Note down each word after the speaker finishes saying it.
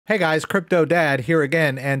Hey guys, CryptoDad here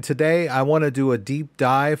again, and today I want to do a deep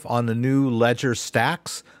dive on the new Ledger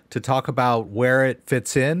Stax to talk about where it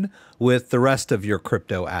fits in with the rest of your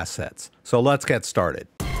crypto assets. So let's get started.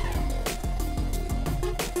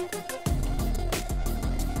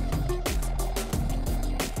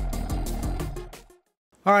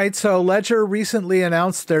 All right, so Ledger recently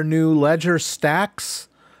announced their new Ledger Stax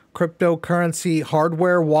cryptocurrency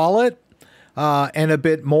hardware wallet and a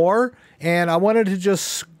bit more. And I wanted to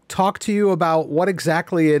just talk to you about what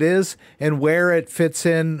exactly it is and where it fits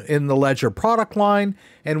in the Ledger product line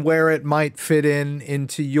and where it might fit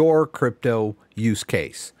into your crypto use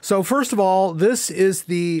case. So first of all, this is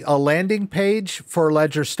the landing page for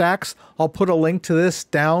Ledger Stax. I'll put a link to this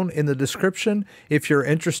down in the description if you're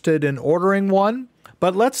interested in ordering one.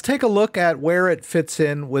 But let's take a look at where it fits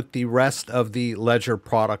in with the rest of the Ledger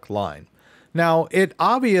product line. Now, it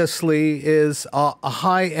obviously is a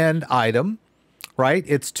high-end item, right?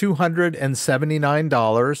 It's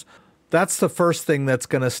 $279. That's the first thing that's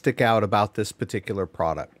going to stick out about this particular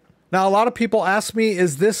product. Now, a lot of people ask me,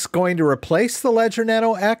 is this going to replace the Ledger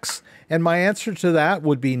Nano X? And my answer to that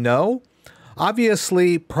would be no.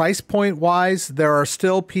 Obviously, price point wise, there are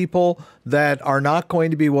still people that are not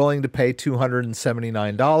going to be willing to pay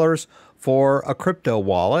 $279 for a crypto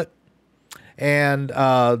wallet. And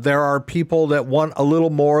there are people that want a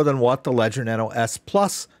little more than what the Ledger Nano S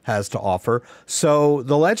Plus has to offer. So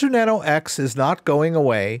the Ledger Nano X is not going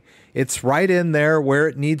away. It's right in there where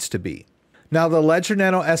it needs to be. Now, the Ledger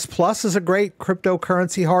Nano S Plus is a great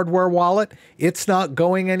cryptocurrency hardware wallet. It's not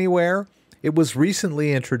going anywhere. It was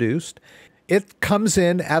recently introduced. It comes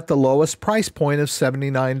in at the lowest price point of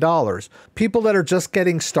 $79. People that are just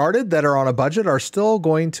getting started, that are on a budget, are still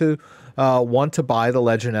going to want to buy the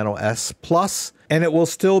Ledger Nano S Plus, and it will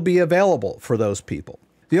still be available for those people.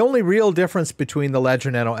 The only real difference between the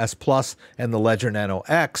Ledger Nano S Plus and the Ledger Nano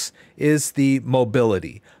X is the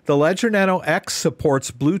mobility. The Ledger Nano X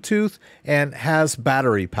supports Bluetooth and has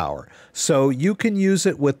battery power, so you can use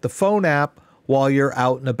it with the phone app while you're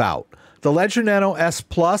out and about. The Ledger Nano S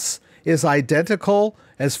Plus is identical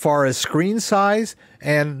as far as screen size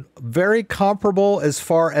and very comparable as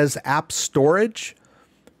far as app storage,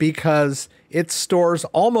 because it stores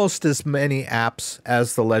almost as many apps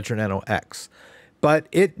as the Ledger Nano X, but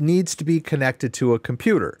it needs to be connected to a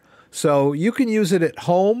computer. So you can use it at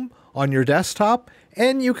home on your desktop,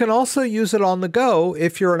 and you can also use it on the go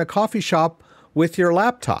if you're in a coffee shop with your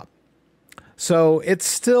laptop. So it's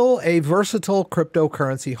still a versatile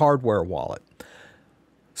cryptocurrency hardware wallet.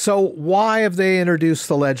 So why have they introduced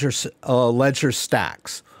the Ledger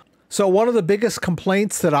Stax? So one of the biggest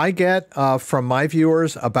complaints that I get from my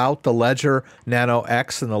viewers about the Ledger Nano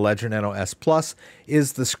X and the Ledger Nano S Plus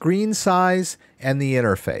is the screen size and the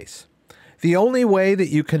interface. The only way that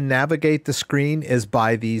you can navigate the screen is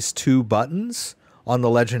by these two buttons on the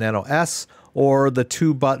Ledger Nano S, or the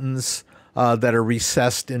two buttons that are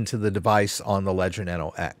recessed into the device on the Ledger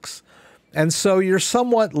Nano X. And so you're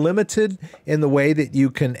somewhat limited in the way that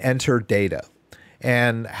you can enter data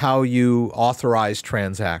and how you authorize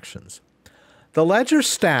transactions. The Ledger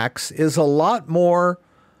Stax is a lot more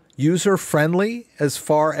user-friendly as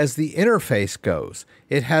far as the interface goes.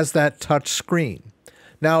 It has that touch screen.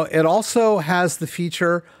 Now, it also has the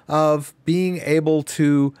feature of being able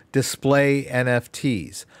to display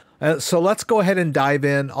NFTs. So let's go ahead and dive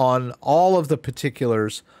in on all of the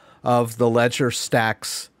particulars of the Ledger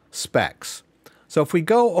Stax specs. So if we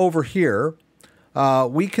go over here,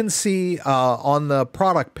 we can see on the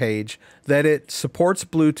product page that it supports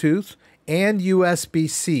Bluetooth and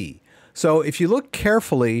USB-C. So if you look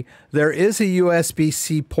carefully, there is a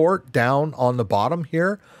USB-C port down on the bottom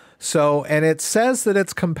here. So, and it says that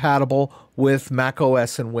it's compatible with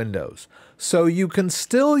macOS and Windows. So you can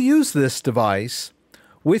still use this device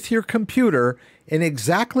with your computer in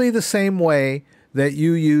exactly the same way that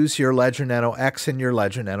you use your Ledger Nano X and your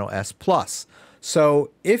Ledger Nano S Plus.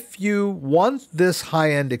 So if you want this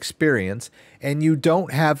high-end experience and you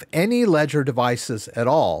don't have any Ledger devices at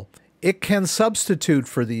all, it can substitute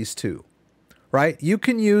for these two, right? You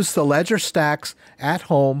can use the Ledger Stax at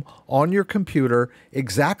home on your computer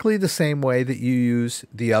exactly the same way that you use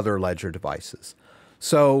the other Ledger devices.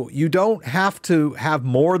 So you don't have to have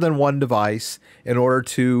more than one device in order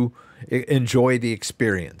to enjoy the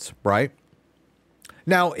experience, right?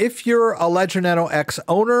 Now, if you're a Ledger Nano X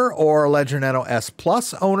owner or a Ledger Nano S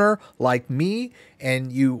Plus owner like me,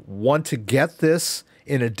 and you want to get this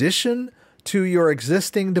in addition to your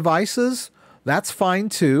existing devices, that's fine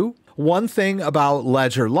too. One thing about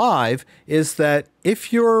Ledger Live is that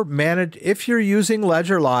if you're using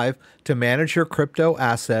Ledger Live to manage your crypto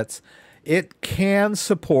assets, it can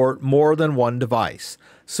support more than one device.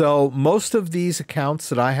 So most of these accounts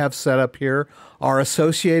that I have set up here are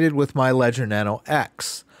associated with my Ledger Nano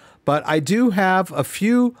X. But I do have a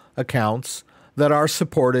few accounts that are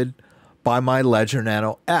supported by my Ledger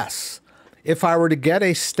Nano S. If I were to get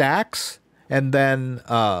a Stax and then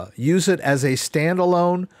use it as a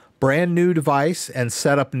standalone brand new device and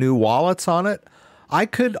set up new wallets on it, I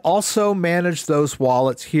could also manage those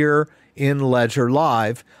wallets here in Ledger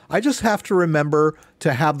Live. I just have to remember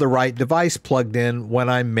to have the right device plugged in when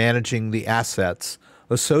I'm managing the assets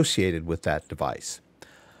associated with that device.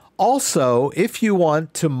 Also, if you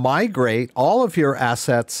want to migrate all of your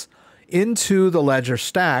assets into the Ledger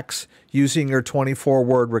Stax using your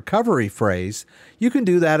 24-word recovery phrase, you can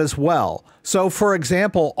do that as well. So for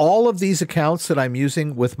example, all of these accounts that I'm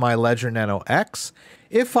using with my Ledger Nano X,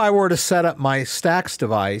 if I were to set up my Stax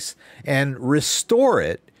device and restore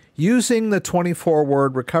it using the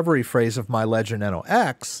 24-word recovery phrase of my Ledger Nano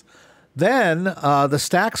X, then the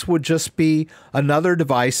Stax would just be another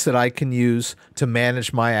device that I can use to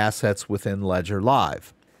manage my assets within Ledger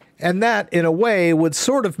Live. And that, in a way, would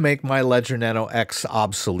sort of make my Ledger Nano X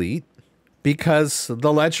obsolete, because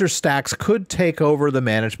the Ledger Stax could take over the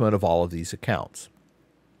management of all of these accounts.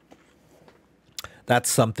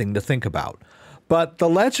 That's something to think about. But the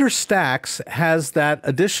Ledger Stax has that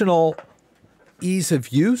additional ease of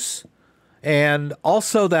use and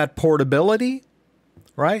also that portability,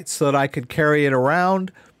 right? So that I could carry it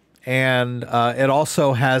around, and it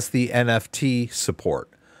also has the NFT support.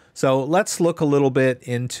 So let's look a little bit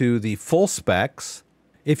into the full specs.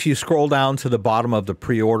 If you scroll down to the bottom of the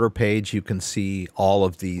pre-order page, you can see all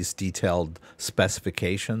of these detailed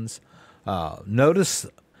specifications. Notice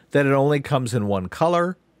that it only comes in one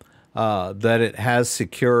color, that it has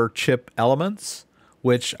secure chip elements,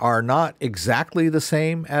 which are not exactly the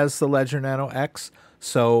same as the Ledger Nano X,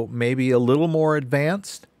 so maybe a little more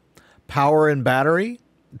advanced. Power and battery,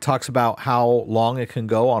 it talks about how long it can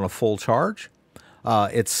go on a full charge.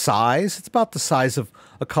 Its size, it's about the size of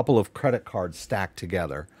a couple of credit cards stacked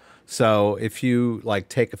together. So if you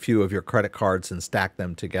take a few of your credit cards and stack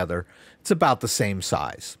them together, it's about the same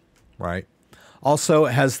size, right? Also,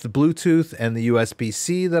 it has the Bluetooth and the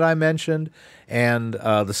USB-C that I mentioned, and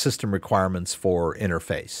the system requirements for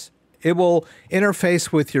interface. It will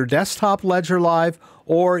interface with your desktop Ledger Live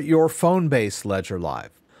or your phone-based Ledger Live.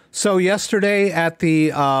 So yesterday at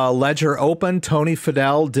the Ledger Open, Tony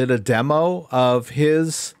Fadell did a demo of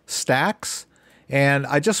his Stax, and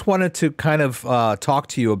I just wanted to kind of talk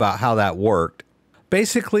to you about how that worked.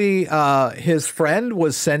 Basically, his friend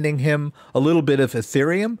was sending him a little bit of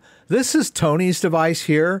Ethereum. This is Tony's device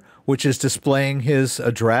here, which is displaying his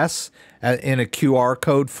address in a QR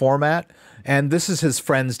code format. And this is his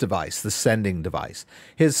friend's device, the sending device.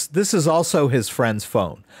 This is also his friend's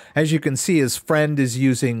phone. As you can see, his friend is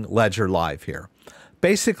using Ledger Live here.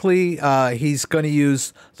 Basically, he's going to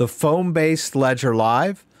use the phone-based Ledger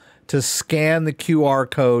Live to scan the QR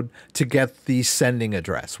code to get the sending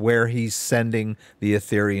address, where he's sending the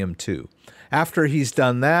Ethereum to. After he's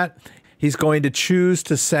done that, he's going to choose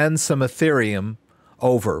to send some Ethereum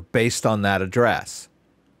over based on that address.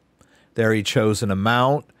 There he chose an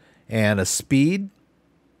amount and a speed.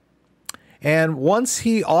 And once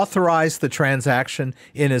he authorized the transaction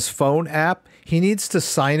in his phone app, he needs to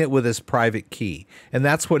sign it with his private key. And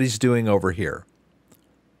that's what he's doing over here.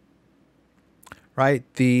 Right?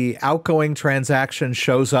 The outgoing transaction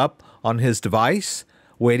shows up on his device,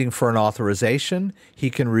 waiting for an authorization. He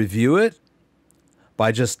can review it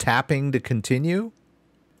by just tapping to continue.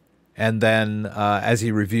 And then as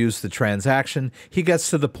he reviews the transaction, he gets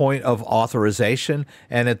to the point of authorization.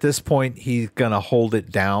 And at this point, he's going to hold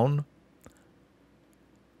it down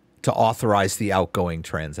to authorize the outgoing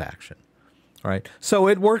transaction. Right? So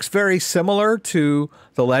it works very similar to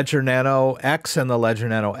the Ledger Nano X and the Ledger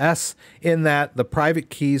Nano S in that the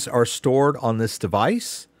private keys are stored on this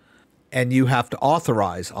device and you have to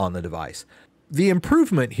authorize on the device. The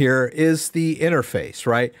improvement here is the interface,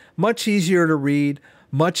 right? Much easier to read,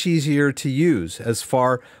 much easier to use.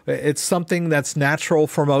 It's something that's natural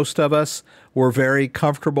for most of us. We're very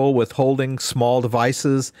comfortable with holding small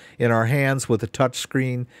devices in our hands with a touch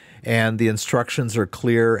screen, and the instructions are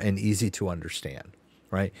clear and easy to understand,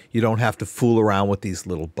 right? You don't have to fool around with these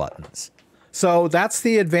little buttons. So that's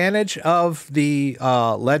the advantage of the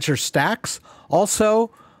Ledger Stax.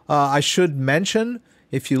 Also, I should mention,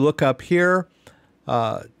 if you look up here,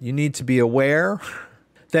 you need to be aware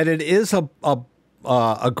that it is a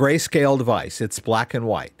grayscale device. It's black and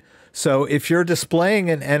white. So if you're displaying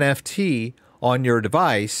an NFT on your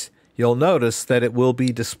device, you'll notice that it will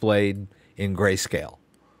be displayed in grayscale.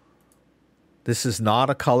 This is not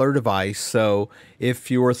a color device, so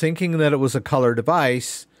if you were thinking that it was a color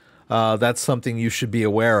device, that's something you should be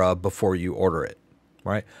aware of before you order it,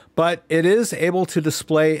 right? But it is able to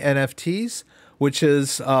display NFTs, which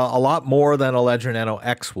is a lot more than a Ledger Nano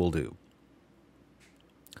X will do.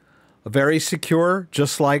 Very secure,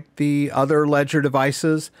 just like the other Ledger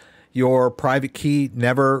devices. Your private key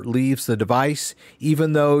never leaves the device,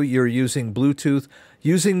 even though you're using Bluetooth.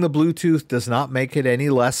 Using the Bluetooth does not make it any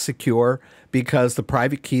less secure because the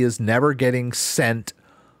private key is never getting sent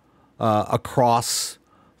across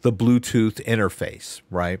the Bluetooth interface,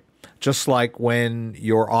 right? Just like when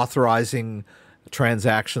you're authorizing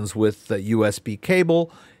transactions with the USB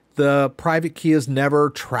cable, the private key is never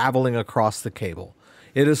traveling across the cable.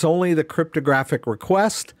 It is only the cryptographic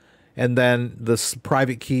request, and then the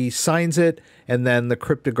private key signs it, and then the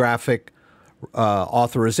cryptographic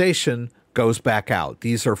authorization goes back out.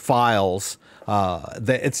 These are files.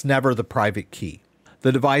 It's never the private key.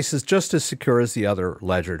 The device is just as secure as the other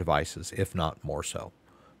Ledger devices, if not more so,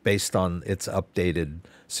 based on its updated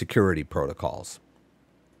security protocols.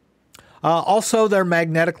 Also, they're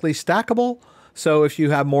magnetically stackable. So if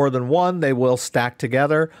you have more than one, they will stack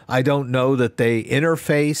together. I don't know that they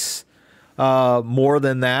interface more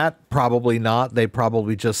than that. Probably not. They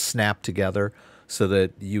probably just snap together so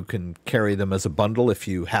that you can carry them as a bundle if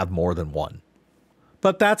you have more than one.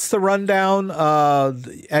 But that's the rundown.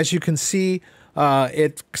 As you can see,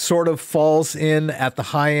 it sort of falls in at the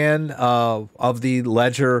high end of the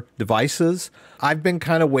Ledger devices. I've been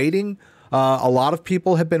kind of waiting. A lot of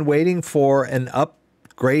people have been waiting for an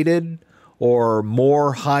upgraded or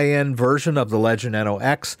more high-end version of the Ledger Nano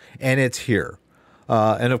X, and it's here.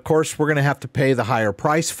 And of course, we're going to have to pay the higher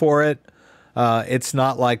price for it. It's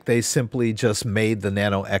not like they simply just made the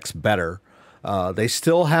Nano X better. They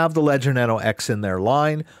still have the Ledger Nano X in their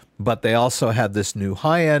line, but they also have this new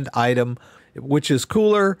high-end item, which is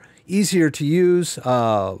cooler, easier to use,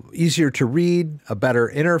 easier to read, a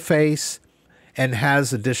better interface, and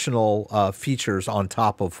has additional features on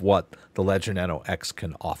top of what the Ledger Nano X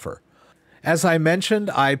can offer. As I mentioned,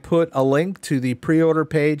 I put a link to the pre-order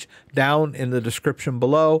page down in the description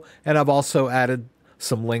below, and I've also added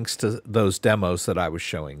some links to those demos that I was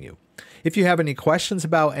showing you. If you have any questions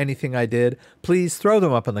about anything I did, please throw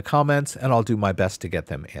them up in the comments, and I'll do my best to get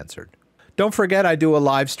them answered. Don't forget, I do a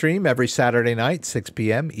live stream every Saturday night, 6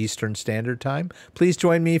 p.m. Eastern Standard Time. Please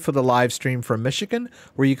join me for the live stream from Michigan,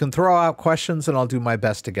 where you can throw out questions, and I'll do my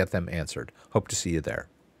best to get them answered. Hope to see you there.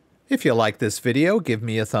 If you like this video, give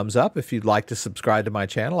me a thumbs up. If you'd like to subscribe to my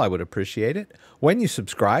channel, I would appreciate it. When you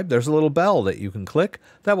subscribe, there's a little bell that you can click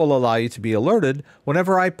that will allow you to be alerted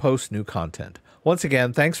whenever I post new content. Once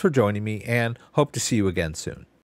again, thanks for joining me, and hope to see you again soon.